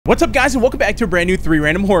What's up, guys, and welcome back to a brand new 3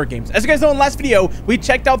 random horror games. As you guys know, in the last video, we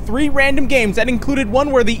checked out 3 random games that included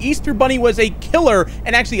one where the Easter Bunny was a killer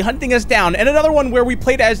and actually hunting us down, and another one where we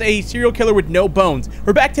played as a serial killer with no bones.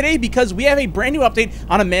 We're back today because we have a brand new update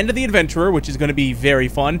on Amanda the Adventurer, which is going to be very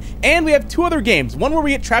fun, and we have 2 other games. One where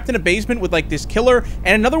we get trapped in a basement with like this killer,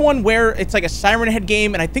 and another one where it's like a Siren head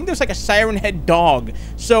game, and I think there's like a Siren head dog.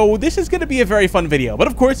 So this is going to be a very fun video. But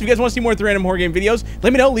of course, if you guys want to see more 3 random horror game videos,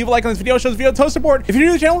 let me know. Leave a like on this video, show this video a ton of support. If you're new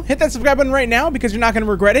to the channel, hit that subscribe button right now because you're not going to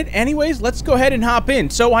regret it. Anyways, let's go ahead and hop in.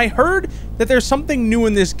 So I heard that there's something new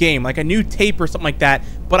in this game, like a new tape or something like that,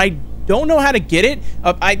 but I don't know how to get it.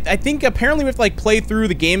 I think apparently we have to like play through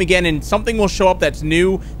the game again and something will show up that's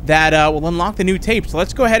new that will unlock the new tape. So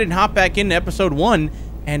let's go ahead and hop back into episode 1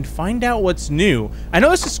 and find out what's new. I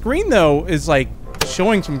noticed the screen though is like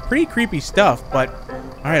showing some pretty creepy stuff, but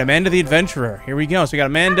all right, Amanda the Adventurer. Here we go. So we got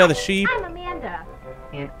Amanda the sheep. I'm Amanda.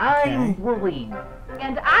 And I'm Wooly.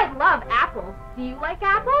 And I love apples. Do you like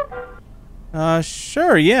apples?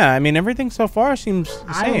 Sure, yeah. I mean, everything so far seems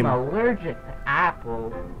the same. I'm allergic to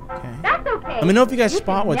apples. Okay. That's okay. Let me know if you guys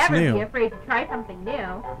spot what's new. Never be afraid to try something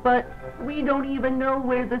new. But we don't even know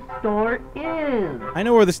where the store is. I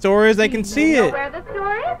know where the store is. I can see it. Where the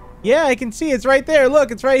store is? Yeah, I can see it. It's right there. Look,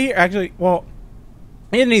 it's right here. Actually, well,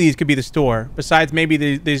 any of these could be the store. Besides,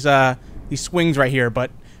 maybe these swings right here. But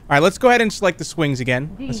all right, let's go ahead and select the swings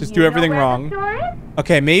again. Let's just do everything wrong.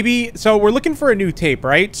 Okay, maybe. So we're looking for a new tape,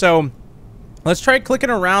 right? So let's try clicking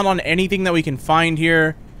around on anything that we can find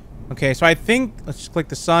here. Okay, so I think let's just click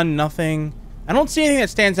the sun. Nothing. I don't see anything that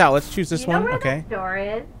stands out. Let's choose this one. Okay. The store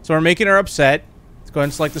is? So we're making her upset. Let's go ahead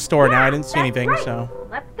and select the store now. I didn't see anything, right. so.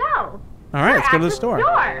 Let's go. All right, let's go to the store.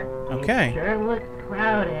 Okay. It sure looks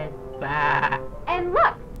crowded. Bah. And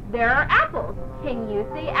look, there are apples. Can you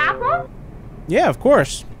see apples? Yeah, of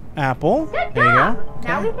course. Apple. Good there job. you go. Okay.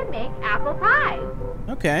 Now we can make apple pie.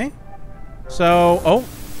 Okay. So, oh.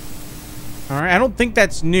 All right, I don't think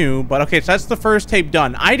that's new, but okay, so that's the first tape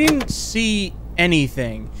done. I didn't see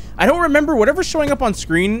anything. I don't remember whatever's showing up on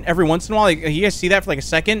screen every once in a while. Like, you guys see that for like a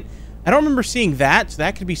second? I don't remember seeing that, so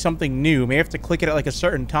that could be something new. Maybe I have to click it at like a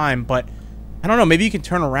certain time, but I don't know. Maybe you can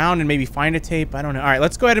turn around and maybe find a tape. I don't know. All right,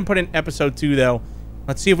 let's go ahead and put in episode 2, though.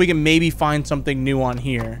 Let's see if we can maybe find something new on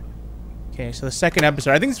here. Okay, so the second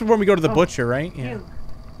episode. I think this is when we go to the butcher, right? Yeah.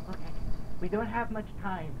 Okay, we don't have much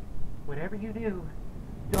time. Whatever you do,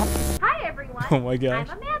 don't... Hi, everyone. Oh, my gosh.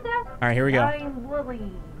 I'm Amanda. All right, here we go. I'm Lily.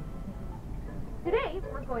 Today,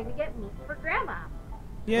 we're going to get meat for Grandma.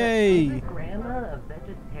 Yay. Is Grandma a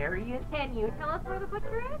vegetarian? Can you tell us where the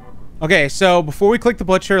butcher is? Okay, so before we click the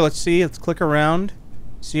butcher, let's see. Let's click around.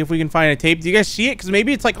 See if we can find a tape. Do you guys see it? Because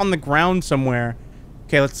maybe it's like on the ground somewhere.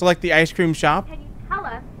 Okay, let's select the ice cream shop. Can you tell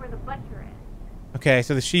us where the butcher is? Okay,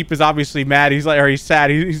 so the sheep is obviously mad. He's like, or he's sad.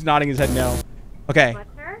 He's nodding his head no. Okay. Butcher?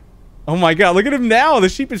 Oh my god, look at him now. The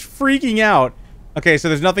sheep is freaking out. Okay, so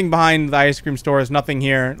there's nothing behind the ice cream store. There's nothing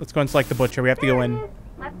here. Let's go and select the butcher. We have to go in.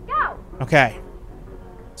 Let's go. Okay.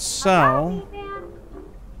 So,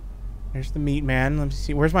 there's the meat man. Let me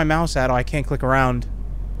see. Where's my mouse at? Oh, I can't click around.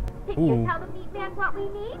 Can you tell the meat man what we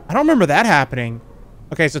need? I don't remember that happening.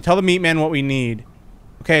 Okay, so tell the meat man what we need.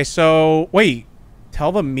 Okay, so, wait.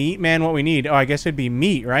 Tell the meat man what we need. Oh, I guess it'd be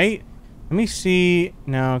meat, right? Let me see.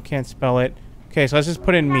 No, can't spell it. Okay, so let's just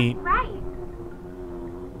put in meat. Right.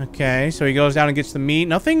 Okay, so he goes down and gets the meat.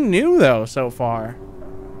 Nothing new, though, so far.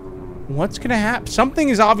 What's going to happen? Something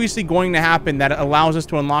is obviously going to happen that allows us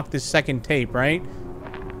to unlock this second tape, right?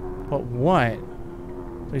 But what?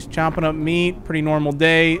 So he's chomping up meat. Pretty normal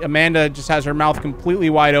day. Amanda just has her mouth completely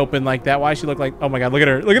wide open like that. Why does she look like... Oh, my God. Look at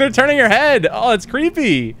her. Look at her turning her head. Oh, it's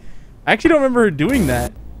creepy. I actually don't remember her doing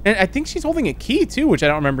that. And I think she's holding a key, too, which I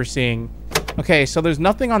don't remember seeing. Okay, so there's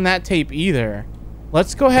nothing on that tape either.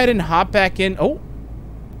 Let's go ahead and hop back in. Oh.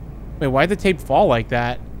 Wait, why'd the tape fall like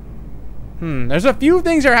that? There's a few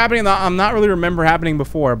things that are happening that I'm not really remember happening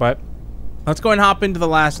before, but let's go and hop into the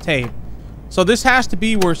last tape. So this has to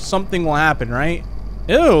be where something will happen, right?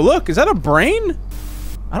 Ew, look, is that a brain?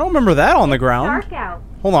 I don't remember that on the ground. Dark out.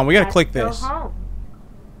 Hold on, we gotta click this. Go home.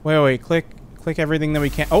 Wait, click everything that we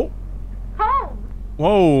can. Oh. Home.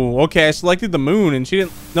 Whoa, okay, I selected the moon and she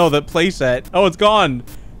didn't, no, the playset. Oh, it's gone.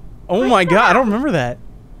 Oh my God, I don't remember that.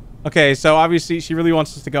 Okay, so obviously she really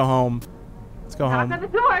wants us to go home. Let's go home. Knock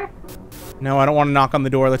on the door. No, I don't want to knock on the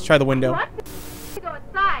door. Let's try the window. To go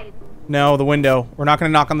inside. No, the window. We're not going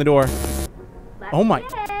to knock on the door. Oh my.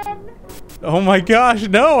 Oh my gosh.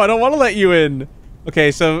 No, I don't want to let you in.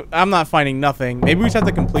 Okay, so I'm not finding nothing. Maybe we just have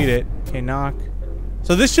to complete it. Okay, knock.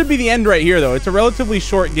 So this should be the end right here, though. It's a relatively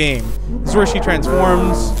short game. This is where she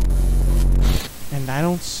transforms. And I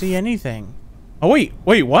don't see anything. Oh, wait,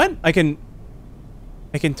 what? I can...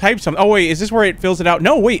 I can type something. Oh, wait. Is this where it fills it out?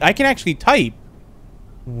 No, wait. I can actually type.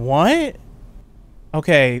 What?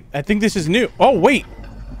 Okay. I think this is new. Oh, wait.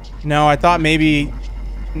 No, I thought maybe...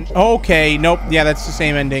 Okay. Nope. Yeah, that's the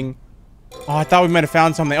same ending. Oh, I thought we might have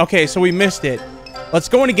found something. Okay, so we missed it. Let's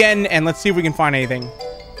go in again, and let's see if we can find anything.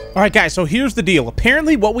 All right, guys. So here's the deal.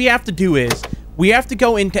 Apparently, what we have to do is we have to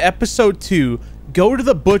go into episode 2, go to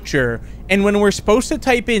the butcher, and when we're supposed to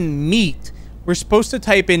type in meat... We're supposed to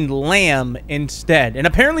type in lamb instead. And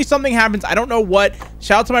apparently something happens. I don't know what.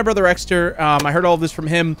 Shout out to my brother Exter. I heard all of this from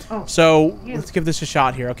him. So let's give this a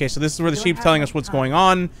shot here. Okay, so this is where the sheep's telling us what's going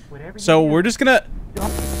on. So we're just going to...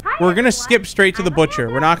 We're going to skip straight to the butcher.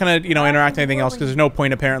 We're not going to, you know, interact with anything else because there's no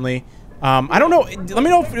point apparently. I don't know. Let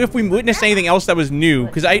me know if we witnessed anything else that was new.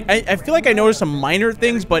 Because I feel like I noticed some minor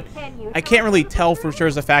things, but I can't really tell for sure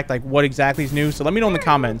as a fact like what exactly is new. So let me know in the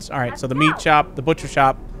comments. All right, so the meat shop, the butcher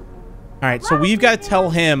shop. All right, so we've got to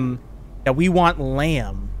tell him that we want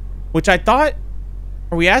lamb, which I thought,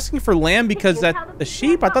 are we asking for lamb because that's the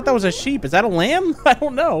sheep? I thought that was a sheep. Is that a lamb? I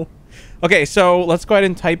don't know. Okay, so let's go ahead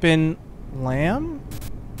and type in lamb.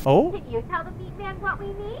 Oh. Can you tell the meat man what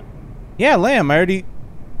we need? Yeah, lamb. I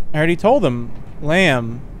already told him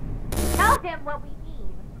lamb. Tell him what we need.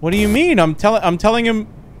 What do you mean? I'm telling him.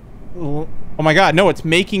 Oh my God, no! It's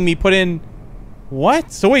making me put in.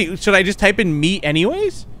 What? So wait, should I just type in meat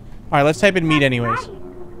anyways? All right, let's type in meat anyways.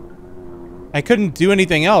 I couldn't do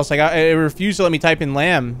anything else. It refused to let me type in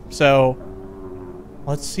lamb. So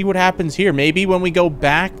let's see what happens here. Maybe when we go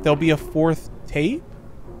back, there'll be a 4th tape.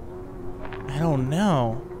 I don't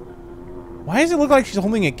know. Why does it look like she's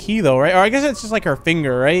holding a key though, right? Or I guess it's just like her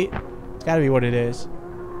finger, right? It's gotta be what it is.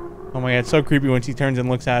 Oh my God, it's so creepy when she turns and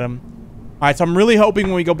looks at him. All right, so I'm really hoping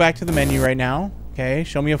when we go back to the menu right now. Okay,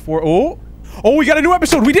 show me a 4. Oh, we got a new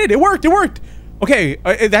episode. We did. It worked. It worked. Okay,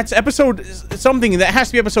 that's episode something. That has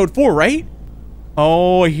to be episode 4, right?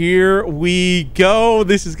 Oh, here we go.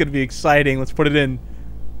 This is going to be exciting. Let's put it in.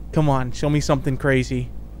 Come on, show me something crazy.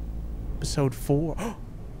 Episode 4.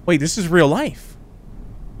 Wait, this is real life.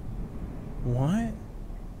 What?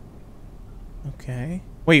 Okay.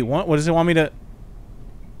 Wait, what does it want me to...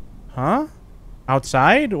 Huh?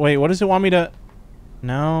 Outside? Wait, what does it want me to...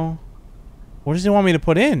 No. What does it want me to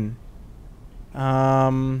put in?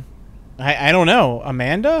 I don't know.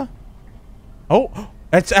 Amanda? Oh,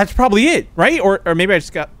 that's probably it, right? Or maybe I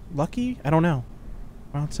just got lucky? I don't know.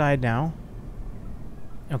 We're outside now.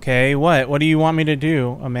 Okay, what do you want me to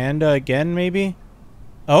do? Amanda again, maybe?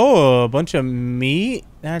 Oh, a bunch of meat?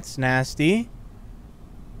 That's nasty.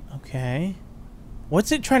 Okay.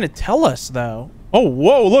 What's it trying to tell us, though? Oh,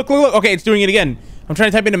 whoa, look. Okay, it's doing it again. I'm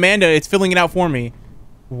trying to type in Amanda. It's filling it out for me.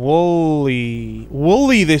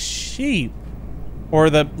 Wooly the sheep. Or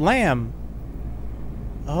the lamb.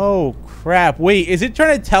 Oh, crap. Wait, is it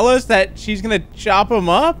trying to tell us that she's going to chop him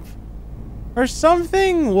up? Or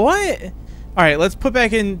something? What? All right, let's put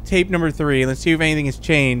back in tape number 3. Let's see if anything has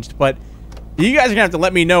changed. But you guys are going to have to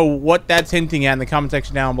let me know what that's hinting at in the comment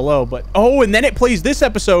section down below. But, oh, and then it plays this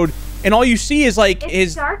episode. And all you see is, like,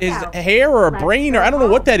 his hair or a brain. Or I don't know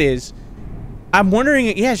what that is. I'm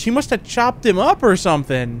wondering, yeah, she must have chopped him up or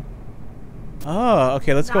something. Oh,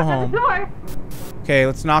 okay, let's go home. Okay,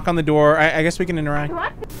 let's knock on the door. I guess we can interact. She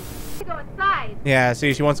wants to go inside. Yeah,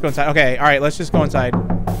 see, she wants to go inside. Okay, all right, let's just go inside.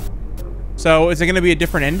 So, is it going to be a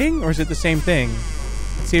different ending, or is it the same thing?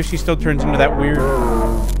 Let's see if she still turns into that weird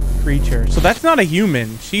creature. So, that's not a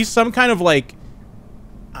human. She's some kind of, like,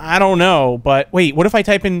 I don't know, but wait, what if I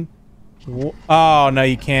type in... Oh, no,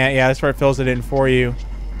 you can't. Yeah, that's where it fills it in for you.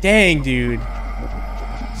 Dang, dude.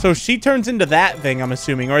 So, she turns into that thing, I'm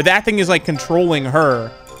assuming, or that thing is, like, controlling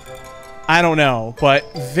her. I don't know, but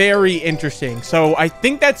very interesting. So I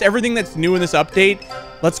think that's everything that's new in this update.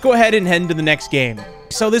 Let's go ahead and head into the next game.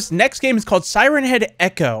 So this next game is called Siren Head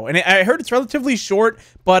Echo, and I heard it's relatively short,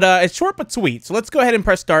 but it's short but sweet. So let's go ahead and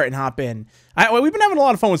press start and hop in. We've been having a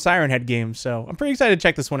lot of fun with Siren Head games, so I'm pretty excited to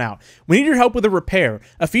check this one out. We need your help with a repair.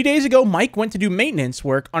 A few days ago, Mike went to do maintenance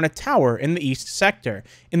work on a tower in the east sector,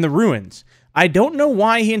 in the ruins. I don't know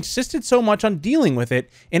why he insisted so much on dealing with it.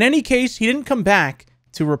 In any case, he didn't come back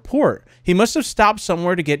to report. He must have stopped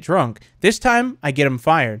somewhere to get drunk. This time, I get him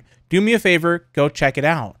fired. Do me a favor, go check it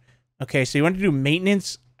out. Okay, so you want to do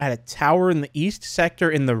maintenance at a tower in the east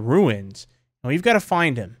sector in the ruins. Now, we've got to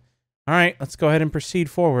find him. All right, let's go ahead and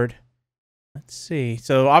proceed forward. Let's see.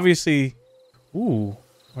 So, obviously... Ooh,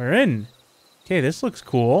 we're in. Okay, this looks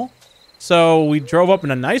cool. So, we drove up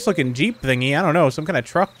in a nice-looking Jeep thingy. I don't know, some kind of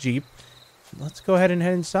truck Jeep. Let's go ahead and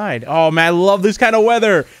head inside. Oh, man, I love this kind of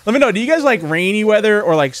weather. Let me know, do you guys like rainy weather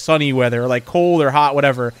or like sunny weather or like cold or hot,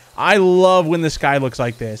 whatever? I love when the sky looks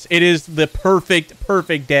like this. It is the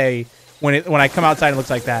perfect day when I come outside, it looks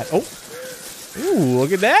like that. Oh, ooh,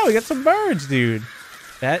 look at that. We got some birds, dude.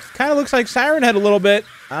 That kind of looks like Siren Head a little bit.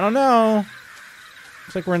 I don't know.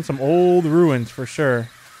 Looks like we're in some old ruins for sure.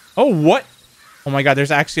 Oh, what? Oh my God,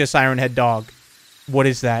 there's actually a Siren Head dog. What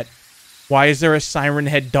is that? Why is there a Siren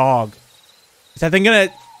Head dog? Is that thing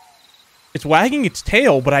gonna... It's wagging its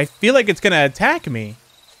tail, but I feel like it's gonna attack me.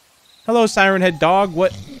 Hello, Siren Head dog.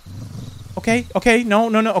 What? Okay, okay, no.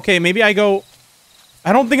 Okay, maybe I go...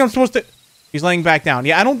 I don't think I'm supposed to... He's laying back down.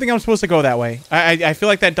 Yeah, I don't think I'm supposed to go that way. I feel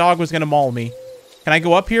like that dog was gonna maul me. Can I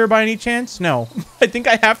go up here by any chance? No. I think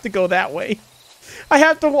I have to go that way. I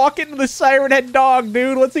have to walk into the Siren Head dog,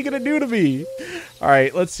 dude. What's he gonna do to me? All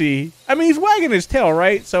right, let's see. I mean, he's wagging his tail,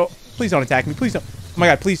 right? So please don't attack me. Please don't. Oh my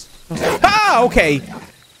God, please. Ah, okay.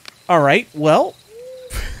 All right, well.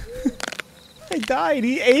 I died.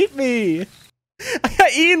 He ate me. I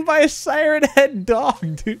got eaten by a Siren Head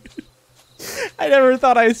dog, dude. I never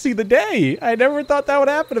thought I'd see the day. I never thought that would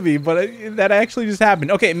happen to me, but that actually just happened.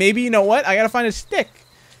 Okay, maybe, you know what? I gotta find a stick.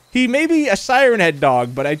 He may be a Siren Head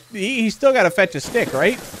dog, but he still gotta fetch a stick,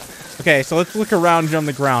 right? Okay, so let's look around here on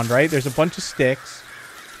the ground, right? There's a bunch of sticks.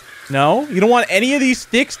 No? You don't want any of these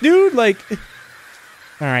sticks, dude? Like...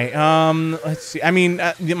 All right, let's see. I mean,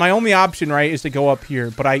 my only option, right, is to go up here,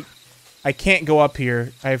 but I can't go up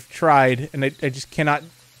here. I've tried, and I just cannot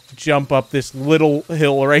jump up this little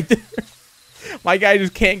hill right there. My guy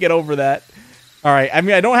just can't get over that. All right. I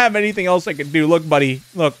mean, I don't have anything else I can do. Look, buddy.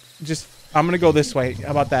 Look, just I'm gonna go this way.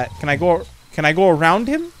 How about that? Can I go around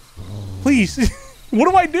him? Please. What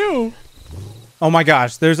do I do? Oh my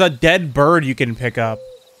gosh. There's a dead bird you can pick up.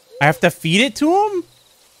 I have to feed it to him?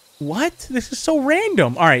 What? This is so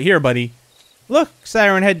random. All right, here, buddy. Look,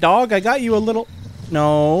 Siren Head dog. I got you a little.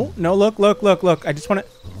 No. Look. I just want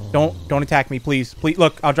to. Don't attack me, please. Please.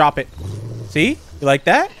 Look, I'll drop it. See? You like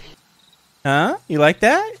that? Huh? You like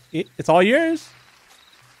that? It's all yours.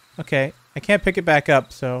 Okay. I can't pick it back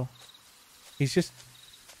up, so... He's just...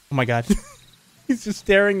 Oh my God. He's just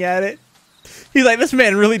staring at it. He's like, this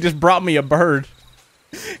man really just brought me a bird.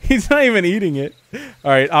 He's not even eating it.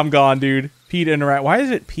 Alright, I'm gone, dude. P to interact. Why is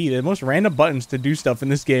it P? The most random buttons to do stuff in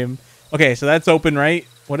this game. Okay, so that's open, right?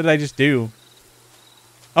 What did I just do?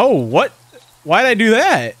 Oh, what? Why did I do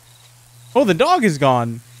that? Oh, the dog is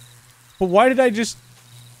gone. But why did I just...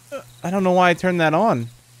 I don't know why I turned that on.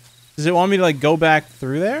 Does it want me to like go back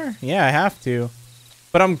through there? Yeah, I have to.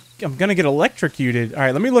 But I'm gonna get electrocuted. All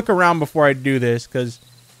right, let me look around before I do this, because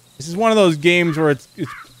this is one of those games where it's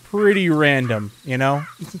pretty random, you know?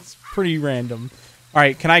 It's pretty random. All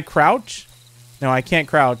right, can I crouch? No, I can't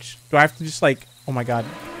crouch. Do I have to just like... Oh my God.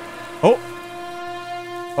 Oh.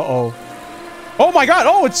 Uh-oh. Oh my God.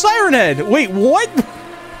 Oh, it's Siren Head. Wait, what?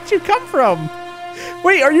 Where'd you come from?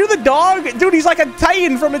 Wait, are you the dog? Dude, he's like a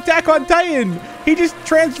Titan from Attack on Titan. He just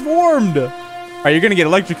transformed. All right, you're going to get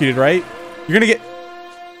electrocuted, right? You're going to get...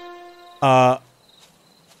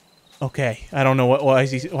 Okay. I don't know why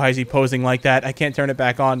is he posing like that. I can't turn it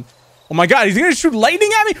back on. Oh my God, he's going to shoot lightning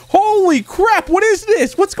at me? Holy crap, what is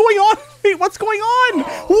this? What's going on? Wait, what's going on?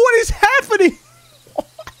 What is happening?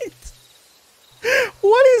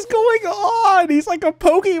 What is going on? He's like a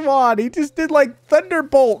Pokemon. He just did like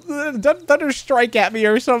Thunderbolt, Thunder Strike at me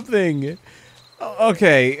or something.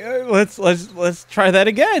 Okay, let's try that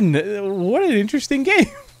again. What an interesting game.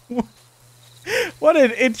 What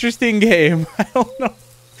an interesting game. I don't know.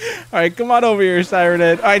 All right, come on over here, Siren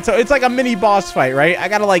Head. All right, so it's like a mini boss fight, right? I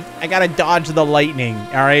gotta dodge the lightning,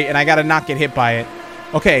 all right, and I gotta not get hit by it.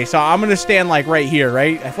 Okay, so I'm gonna stand like right here,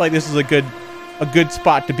 right? I feel like this is a good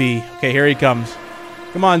spot to be. Okay, here he comes.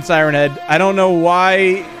 Come on, Siren Head. I don't know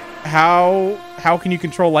why. How can you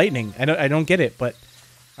control lightning? I don't get it. But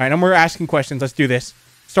all right, no more asking questions. Let's do this.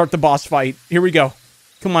 Start the boss fight. Here we go.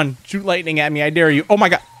 Come on, shoot lightning at me. I dare you. Oh my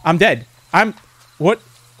God, I'm dead. What?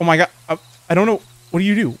 Oh my God. I don't know. What do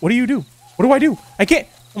you do? What do you do? What do I do? I can't.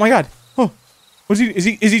 Oh my God. Oh, is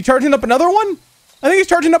he charging up another one? I think he's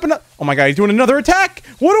charging up another. Oh my God, he's doing another attack.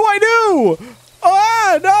 What do I do?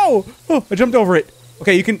 Ah, no. Oh, I jumped over it.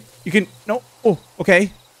 Okay, you can. No. Oh,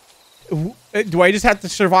 okay. Do I just have to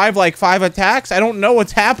survive like 5 attacks? I don't know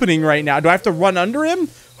what's happening right now. Do I have to run under him?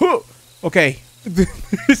 Okay.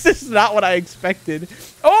 This is not what I expected.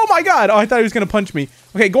 Oh my God. Oh, I thought he was going to punch me.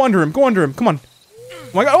 Okay, go under him. Go under him. Come on. Oh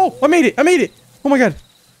my God. Oh, I made it. I made it. Oh my God.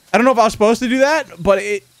 I don't know if I was supposed to do that, but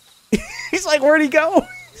he's like, where'd he go?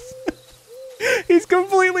 He's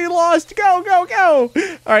completely lost. Go, go, go.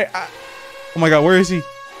 All right. Oh my God. Where is he?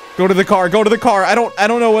 Go to the car. Go to the car. I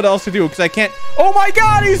don't know what else to do because I can't. Oh my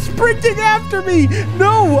God. He's sprinting after me.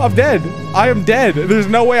 No, I'm dead. I am dead. There's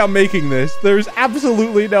no way I'm making this. There's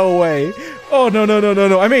absolutely no way. Oh,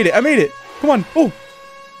 no. I made it. I made it. Come on. Oh.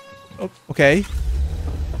 Okay.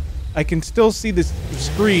 I can still see this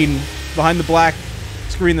screen behind the black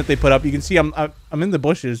screen that they put up. You can see I'm in the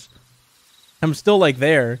bushes. I'm still like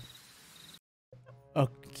there.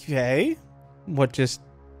 Okay. What just...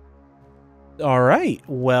 All right.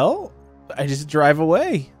 Well, I just drive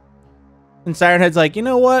away. And Siren Head's like, you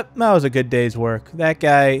know what? That was a good day's work. That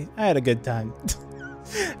guy, I had a good time.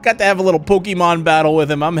 Got to have a little Pokemon battle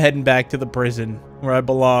with him. I'm heading back to the prison where I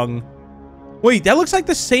belong. Wait, that looks like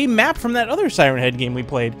the same map from that other Siren Head game we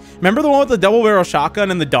played. Remember the one with the double barrel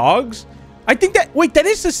shotgun and the dogs? I think that... Wait, that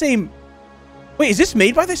is the same... Wait, is this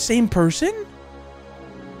made by the same person?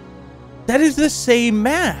 That is the same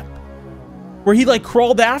map. Where he, like,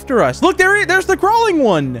 crawled after us. Look, there's the crawling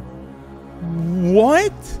one.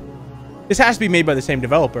 What? This has to be made by the same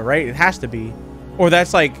developer, right? It has to be. Or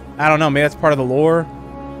that's like... I don't know. Maybe that's part of the lore.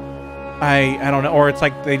 I don't know. Or it's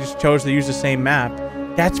like they just chose to use the same map.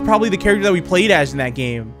 That's probably the character that we played as in that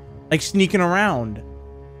game. Like, sneaking around.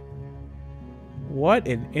 What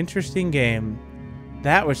an interesting game.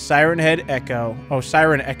 That was Siren Head Echo. Oh,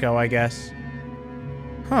 Siren Echo, I guess.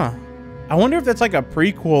 Huh. I wonder if that's like a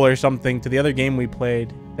prequel or something to the other game we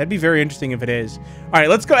played. That'd be very interesting if it is. All right,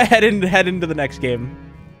 let's go ahead and head into the next game.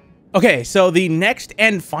 Okay, so the next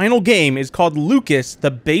and final game is called Lucas, the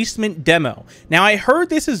Basement Demo. Now, I heard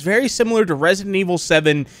this is very similar to Resident Evil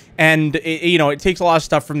 7, and, it takes a lot of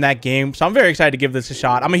stuff from that game, so I'm very excited to give this a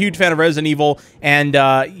shot. I'm a huge fan of Resident Evil, and,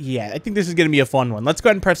 yeah, I think this is going to be a fun one. Let's go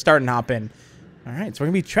ahead and press start and hop in. All right, so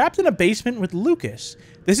we're going to be trapped in a basement with Lucas.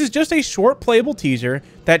 This is just a short playable teaser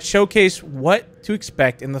that showcase what to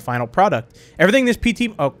expect in the final product. Everything this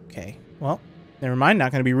PT... Okay, well, never mind,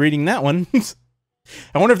 not going to be reading that one.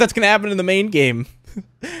 I wonder if that's going to happen in the main game.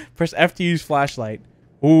 Press F to use flashlight.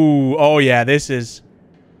 Ooh, oh yeah, this is...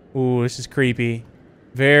 Ooh, this is creepy.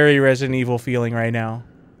 Very Resident Evil feeling right now.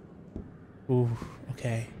 Ooh,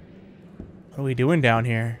 okay. What are we doing down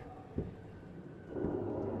here?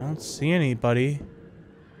 I don't see anybody.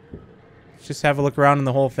 Let's just have a look around in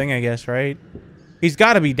the whole thing, I guess, right? He's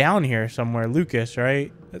got to be down here somewhere, Lucas,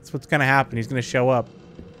 right? That's what's going to happen. He's going to show up.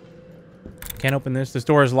 Can't open this. This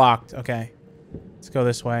door is locked. Okay. Let's go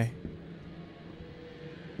this way.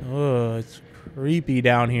 Oh, it's creepy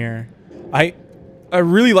down here. I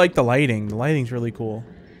really like the lighting. The lighting's really cool.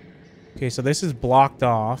 Okay, so this is blocked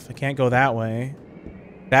off. I can't go that way.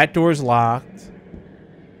 That door's locked.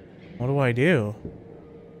 What do I do?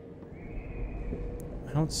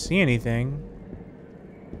 I don't see anything.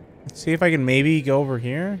 Let's see if I can maybe go over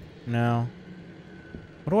here. No.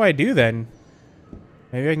 What do I do then?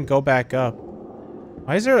 Maybe I can go back up.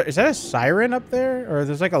 Why is that a siren up there? Or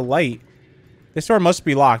there's like a light. This door must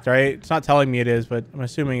be locked, right? It's not telling me it is, but I'm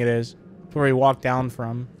assuming it is. It's where we walked down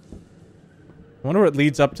from. I wonder what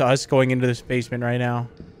leads up to us going into this basement right now.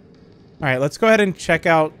 Alright, let's go ahead and check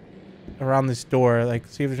out around this door. Like,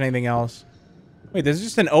 see if there's anything else. Wait, there's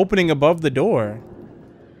just an opening above the door.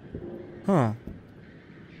 Huh.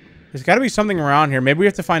 There's got to be something around here. Maybe we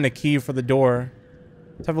have to find a key for the door.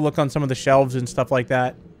 Let's have a look on some of the shelves and stuff like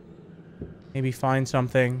that. Maybe find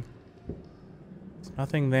something. There's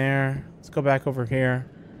nothing there. Let's go back over here.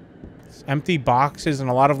 It's empty boxes and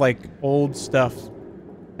a lot of, like, old stuff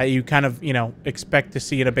that you kind of, expect to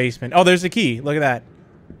see in a basement. Oh, there's a key. Look at that.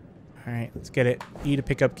 All right, let's get it. E to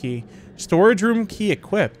pick up key. Storage room key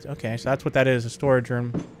equipped. Okay, so that's what that is, a storage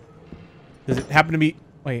room. Does it happen to be...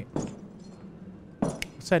 Wait.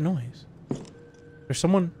 What's that noise? There's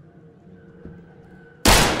someone...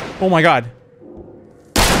 Oh my god.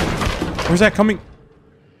 Where's that coming?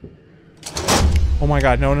 Oh my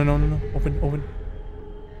god. No, no, no, no, no. Open, open.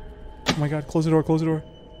 Oh my god. Close the door, close the door.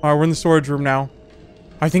 Alright, we're in the storage room now.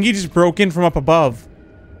 I think he just broke in from up above.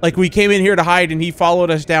 Like, we came in here to hide and he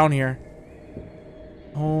followed us down here.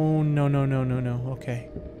 Oh, no, no, no, no, no. Okay.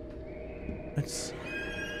 Let's...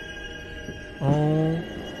 Oh...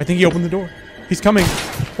 I think he opened the door. He's coming.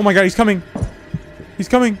 Oh my god, he's coming. He's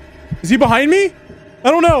coming. Is he behind me? I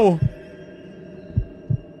don't know.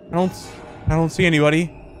 I don't see anybody.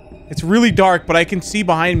 It's really dark, but I can see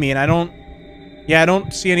behind me, and I don't... Yeah, I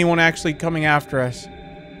don't see anyone actually coming after us.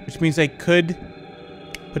 Which means they could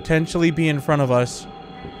potentially be in front of us.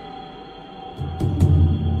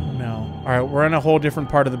 No. Alright, we're in a whole different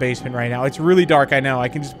part of the basement right now. It's really dark, I know. I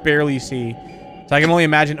can just barely see. So I can only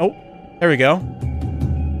imagine... Oh, there we go.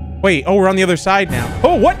 Wait, oh, we're on the other side now.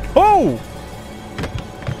 Oh, what? Oh!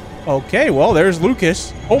 Okay, well, there's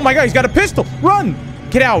Lucas. Oh my god, he's got a pistol! Run!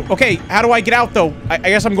 Get out. Okay, how do I get out, though? I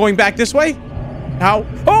guess I'm going back this way? How?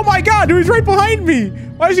 Oh my god, dude, he's right behind me!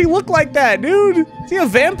 Why does he look like that, dude? Is he a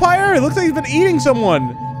vampire? It looks like he's been eating someone.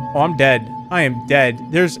 Oh, I'm dead. I am dead.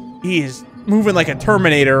 He is moving like a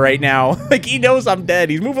Terminator right now. Like, he knows I'm dead.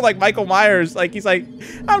 He's moving like Michael Myers. Like, he's like,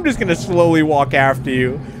 I'm just gonna slowly walk after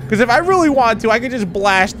you. Because if I really want to, I could just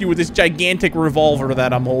blast you with this gigantic revolver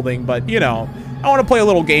that I'm holding. But, you know, I want to play a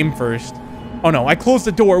little game first. Oh, no, I closed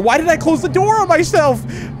the door. Why did I close the door on myself?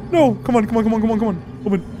 No, come on, come on, come on, come on, come on.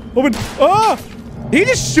 Open, open. Ah! Did he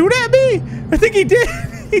just shoot at me? I think he did.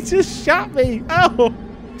 He just shot me. Oh,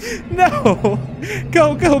 no.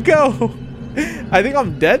 Go, go, go. I think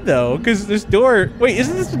I'm dead, though, because this door... Wait,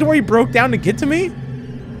 isn't this the door he broke down to get to me?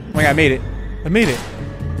 Oh, my God, I made it. I made it.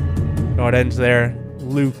 Oh, it ends there.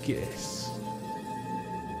 Lucas.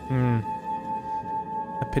 A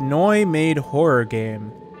Pinoy-made horror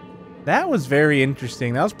game. That was very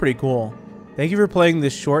interesting. That was pretty cool. Thank you for playing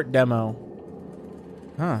this short demo.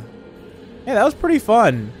 Huh. Yeah, that was pretty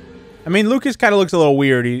fun. I mean, Lucas kind of looks a little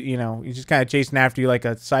weird. You know, he's just kind of chasing after you like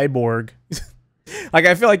a cyborg. Like,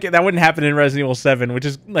 I feel like that wouldn't happen in Resident Evil 7, which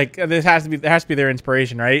is like, there has to be their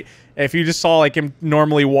inspiration, right? If you just saw like him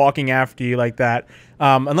normally walking after you like that.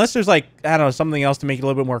 Unless there's like, I don't know, something else to make it a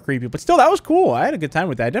little bit more creepy. But still, that was cool. I had a good time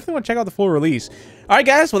with that. I definitely want to check out the full release. All right,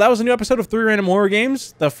 guys. Well, that was a new episode of 3 Random Horror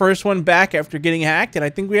Games. The first one back after getting hacked, and I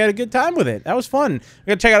think we had a good time with it. That was fun. We're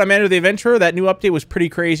going to check out Amanda the Adventurer. That new update was pretty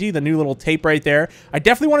crazy. The new little tape right there. I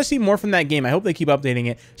definitely want to see more from that game. I hope they keep updating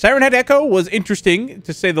it. Siren Head Echo was interesting,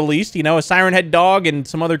 to say the least. You know, a Siren Head dog and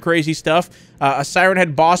some other crazy stuff. A Siren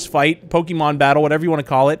Head boss fight, Pokemon battle, whatever you want to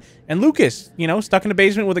call it. And Lucas, you know, stuck in a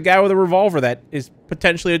basement with a guy with a revolver that is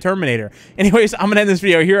potentially a Terminator. Anyways, I'm going to end this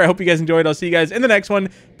video here. I hope you guys enjoyed. I'll see you guys in the next one.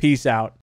 Peace out.